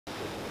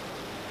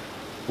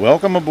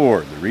Welcome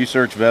aboard the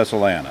research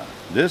vessel Anna.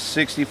 This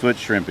 60-foot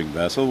shrimping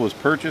vessel was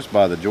purchased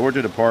by the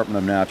Georgia Department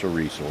of Natural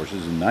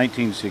Resources in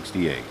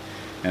 1968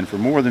 and for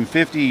more than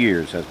 50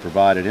 years has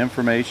provided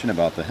information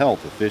about the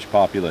health of fish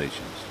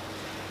populations.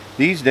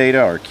 These data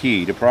are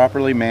key to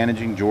properly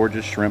managing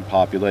Georgia's shrimp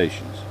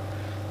populations.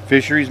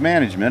 Fisheries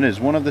management is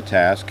one of the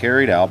tasks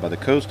carried out by the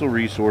Coastal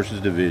Resources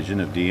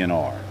Division of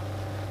DNR.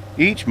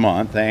 Each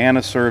month, the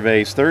ANA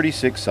surveys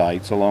 36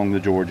 sites along the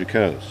Georgia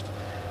coast.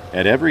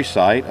 At every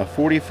site, a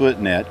 40-foot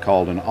net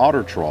called an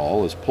otter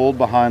trawl is pulled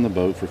behind the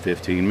boat for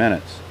 15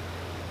 minutes.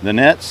 The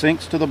net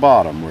sinks to the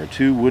bottom where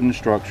two wooden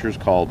structures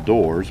called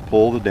doors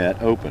pull the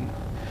net open.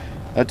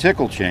 A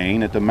tickle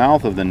chain at the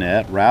mouth of the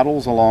net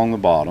rattles along the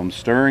bottom,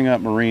 stirring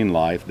up marine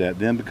life that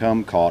then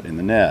become caught in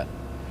the net.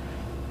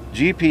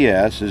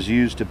 GPS is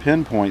used to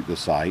pinpoint the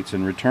sites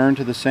and return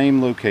to the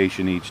same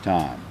location each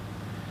time.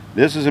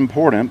 This is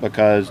important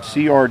because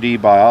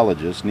CRD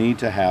biologists need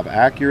to have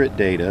accurate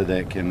data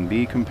that can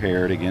be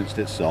compared against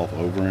itself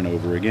over and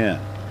over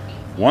again.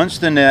 Once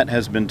the net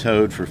has been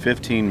towed for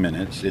 15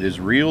 minutes, it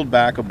is reeled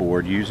back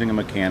aboard using a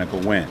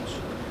mechanical winch.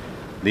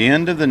 The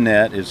end of the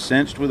net is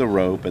cinched with a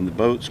rope and the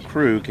boat's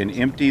crew can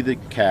empty the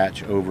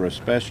catch over a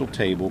special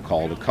table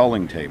called a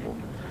culling table.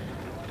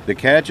 The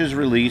catch is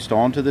released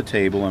onto the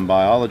table and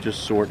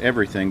biologists sort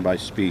everything by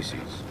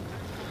species.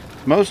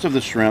 Most of the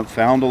shrimp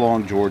found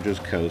along Georgia's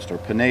coast are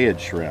pinnate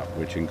shrimp,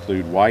 which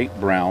include white,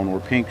 brown, or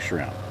pink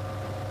shrimp.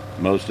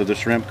 Most of the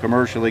shrimp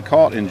commercially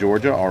caught in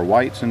Georgia are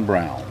whites and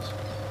browns.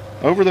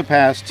 Over the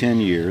past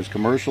 10 years,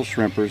 commercial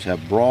shrimpers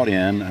have brought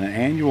in an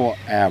annual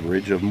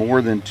average of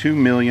more than 2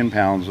 million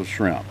pounds of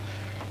shrimp,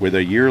 with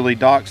a yearly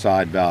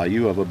dockside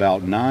value of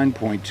about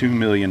 $9.2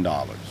 million.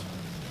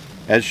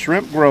 As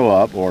shrimp grow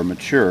up or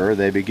mature,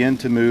 they begin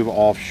to move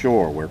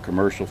offshore, where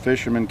commercial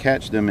fishermen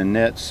catch them in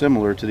nets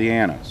similar to the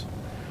Annas.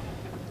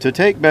 To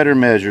take better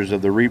measures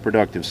of the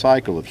reproductive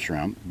cycle of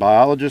shrimp,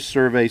 biologists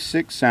survey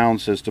 6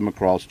 sound systems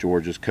across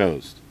Georgia's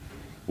coast: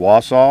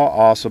 Wausau,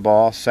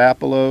 Ossabaw,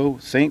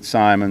 Sapelo, St.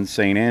 Simon,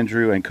 St.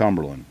 Andrew, and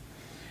Cumberland.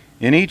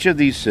 In each of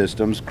these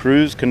systems,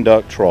 crews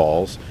conduct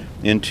trawls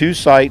in 2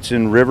 sites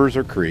in rivers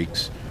or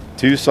creeks,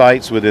 2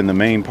 sites within the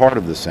main part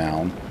of the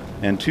sound,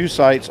 and 2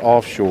 sites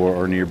offshore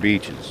or near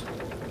beaches.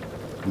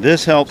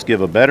 This helps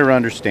give a better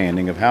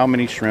understanding of how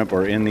many shrimp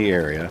are in the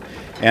area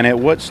and at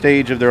what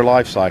stage of their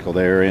life cycle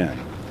they are in.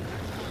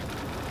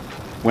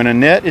 When a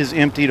net is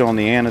emptied on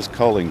the Anna's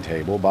culling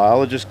table,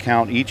 biologists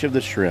count each of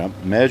the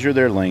shrimp, measure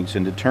their lengths,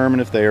 and determine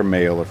if they are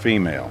male or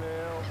female.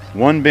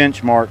 One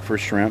benchmark for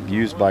shrimp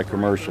used by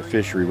commercial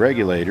fishery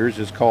regulators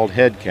is called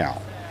head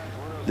count.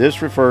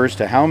 This refers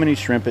to how many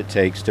shrimp it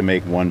takes to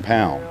make 1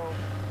 pound.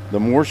 The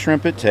more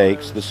shrimp it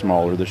takes, the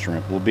smaller the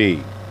shrimp will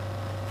be.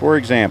 For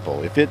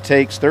example, if it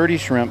takes 30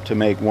 shrimp to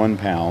make 1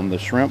 pound, the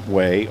shrimp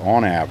weigh,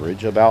 on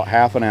average, about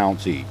 ½ an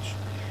ounce each.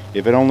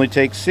 If it only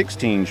takes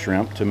 16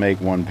 shrimp to make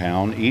 1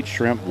 pound, each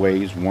shrimp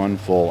weighs 1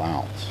 full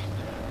ounce.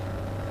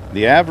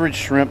 The average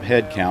shrimp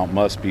head count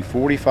must be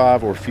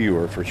 45 or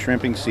fewer for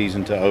shrimping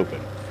season to open.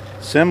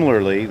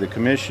 Similarly, the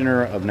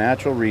Commissioner of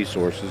Natural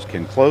Resources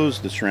can close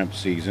the shrimp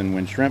season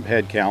when shrimp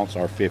head counts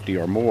are 50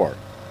 or more.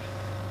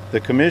 The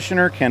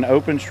Commissioner can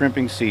open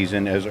shrimping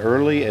season as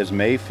early as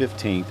May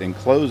 15th and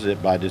close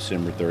it by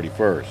December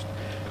 31st.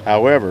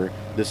 However,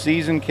 the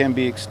season can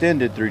be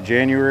extended through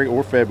January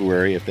or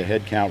February if the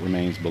head count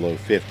remains below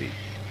 50.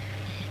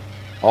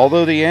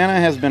 Although the Anna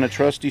has been a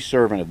trusty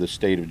servant of the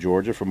state of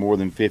Georgia for more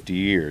than 50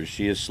 years,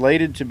 she is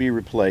slated to be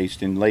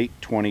replaced in late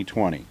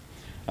 2020.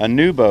 A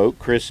new boat,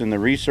 christened the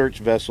research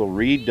vessel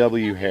Reed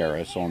W.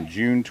 Harris on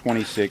June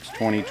 26,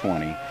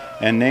 2020,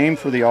 and named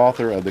for the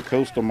author of the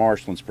Coastal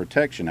Marshlands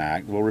Protection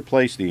Act, will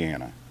replace the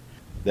Anna.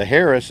 The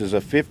Harris is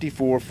a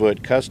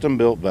 54-foot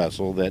custom-built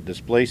vessel that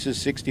displaces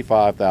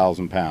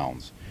 65,000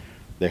 pounds.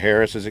 The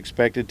Harris is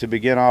expected to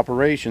begin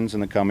operations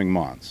in the coming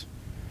months.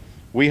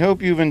 We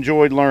hope you've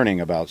enjoyed learning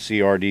about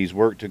CRD's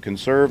work to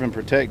conserve and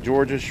protect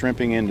Georgia's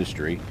shrimping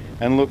industry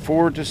and look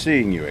forward to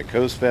seeing you at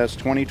Coast Fest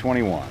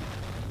 2021.